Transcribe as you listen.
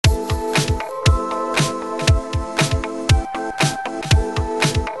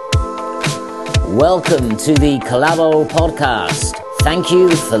Welcome to the Collabo podcast. Thank you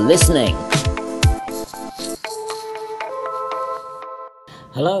for listening.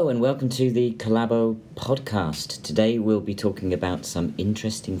 Hello and welcome to the Collabo podcast. Today we'll be talking about some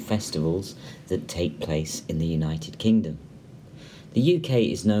interesting festivals that take place in the United Kingdom. The UK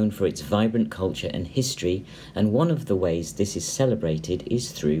is known for its vibrant culture and history, and one of the ways this is celebrated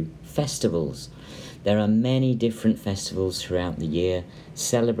is through festivals. There are many different festivals throughout the year,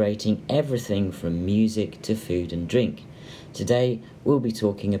 celebrating everything from music to food and drink. Today, we'll be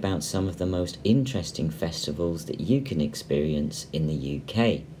talking about some of the most interesting festivals that you can experience in the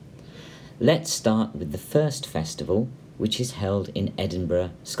UK. Let's start with the first festival, which is held in Edinburgh,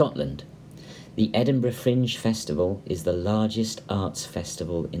 Scotland. The Edinburgh Fringe Festival is the largest arts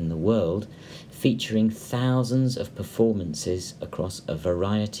festival in the world, featuring thousands of performances across a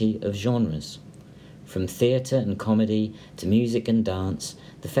variety of genres. From theatre and comedy to music and dance,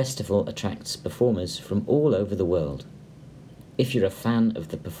 the festival attracts performers from all over the world. If you're a fan of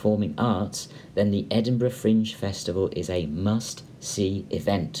the performing arts, then the Edinburgh Fringe Festival is a must-see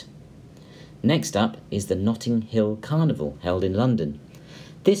event. Next up is the Notting Hill Carnival, held in London.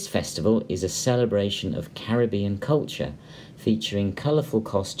 This festival is a celebration of Caribbean culture, featuring colourful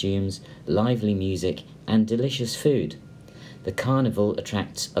costumes, lively music and delicious food. The carnival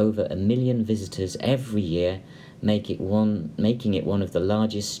attracts over 1 million visitors every year, making it one of the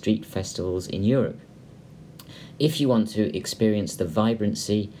largest street festivals in Europe. If you want to experience the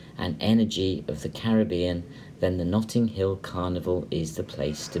vibrancy and energy of the Caribbean, then the Notting Hill Carnival is the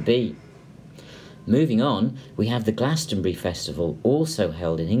place to be. Moving on, we have the Glastonbury Festival, also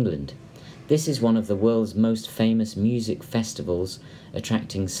held in England. This is one of the world's most famous music festivals,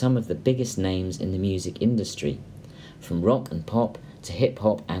 attracting some of the biggest names in the music industry. From rock and pop to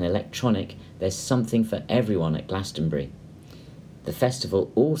hip-hop and electronic, there's something for everyone at Glastonbury. The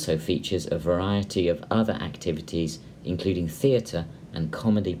festival also features a variety of other activities, including theatre and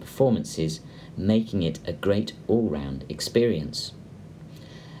comedy performances, making it a great all-round experience.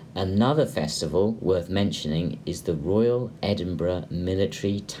 Another festival worth mentioning is the Royal Edinburgh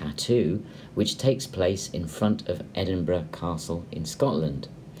Military Tattoo, which takes place in front of Edinburgh Castle in Scotland.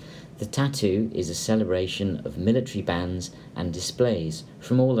 The tattoo is a celebration of military bands and displays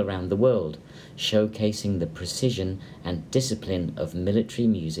from all around the world, showcasing the precision and discipline of military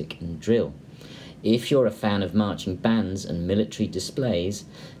music and drill. If you're a fan of marching bands and military displays,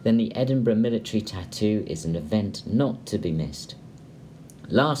 then the Edinburgh Military Tattoo is an event not to be missed.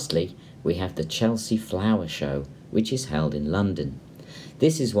 Lastly, we have the Chelsea Flower Show, which is held in London.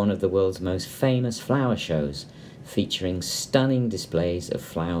 This is one of the world's most famous flower shows, featuring stunning displays of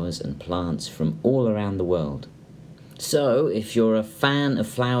flowers and plants from all around the world. So, if you're a fan of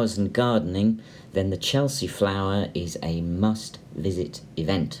flowers and gardening, then the Chelsea Flower is a must-visit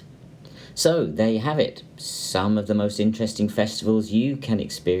event. So, there you have it, some of the most interesting festivals you can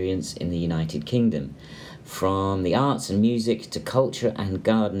experience in the United Kingdom. From the arts and music to culture and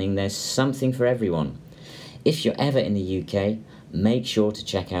gardening, there's something for everyone. If you're ever in the UK, make sure to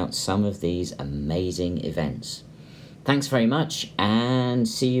check out some of these amazing events. Thanks very much, and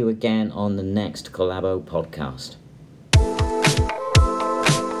see you again on the next Collabo podcast.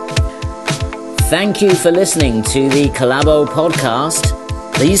 Thank you for listening to the Collabo podcast.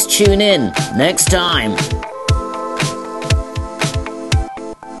 Please tune in next time.